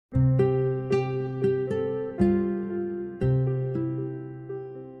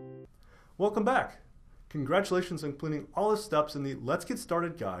welcome back. Congratulations on completing all the steps in the Let's Get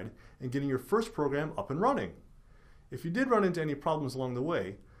Started guide and getting your first program up and running. If you did run into any problems along the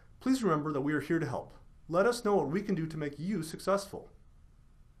way, please remember that we are here to help. Let us know what we can do to make you successful.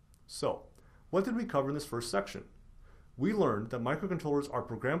 So, what did we cover in this first section? We learned that microcontrollers are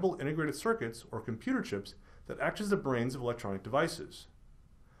programmable integrated circuits or computer chips that act as the brains of electronic devices.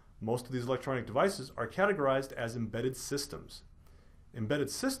 Most of these electronic devices are categorized as embedded systems. Embedded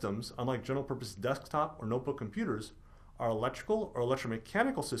systems, unlike general-purpose desktop or notebook computers, are electrical or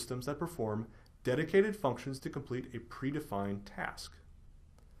electromechanical systems that perform dedicated functions to complete a predefined task.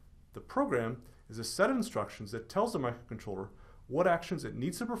 The program is a set of instructions that tells the microcontroller what actions it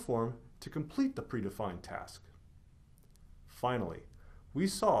needs to perform to complete the predefined task. Finally, we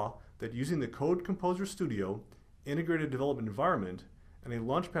saw that using the Code Composer Studio, Integrated Development Environment, and a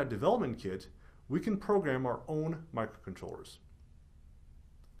Launchpad development kit, we can program our own microcontrollers.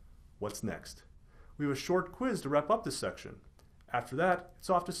 What's next? We have a short quiz to wrap up this section. After that,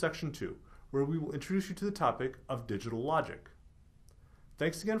 it's off to section 2, where we will introduce you to the topic of digital logic.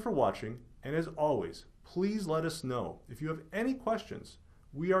 Thanks again for watching, and as always, please let us know if you have any questions.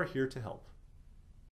 We are here to help.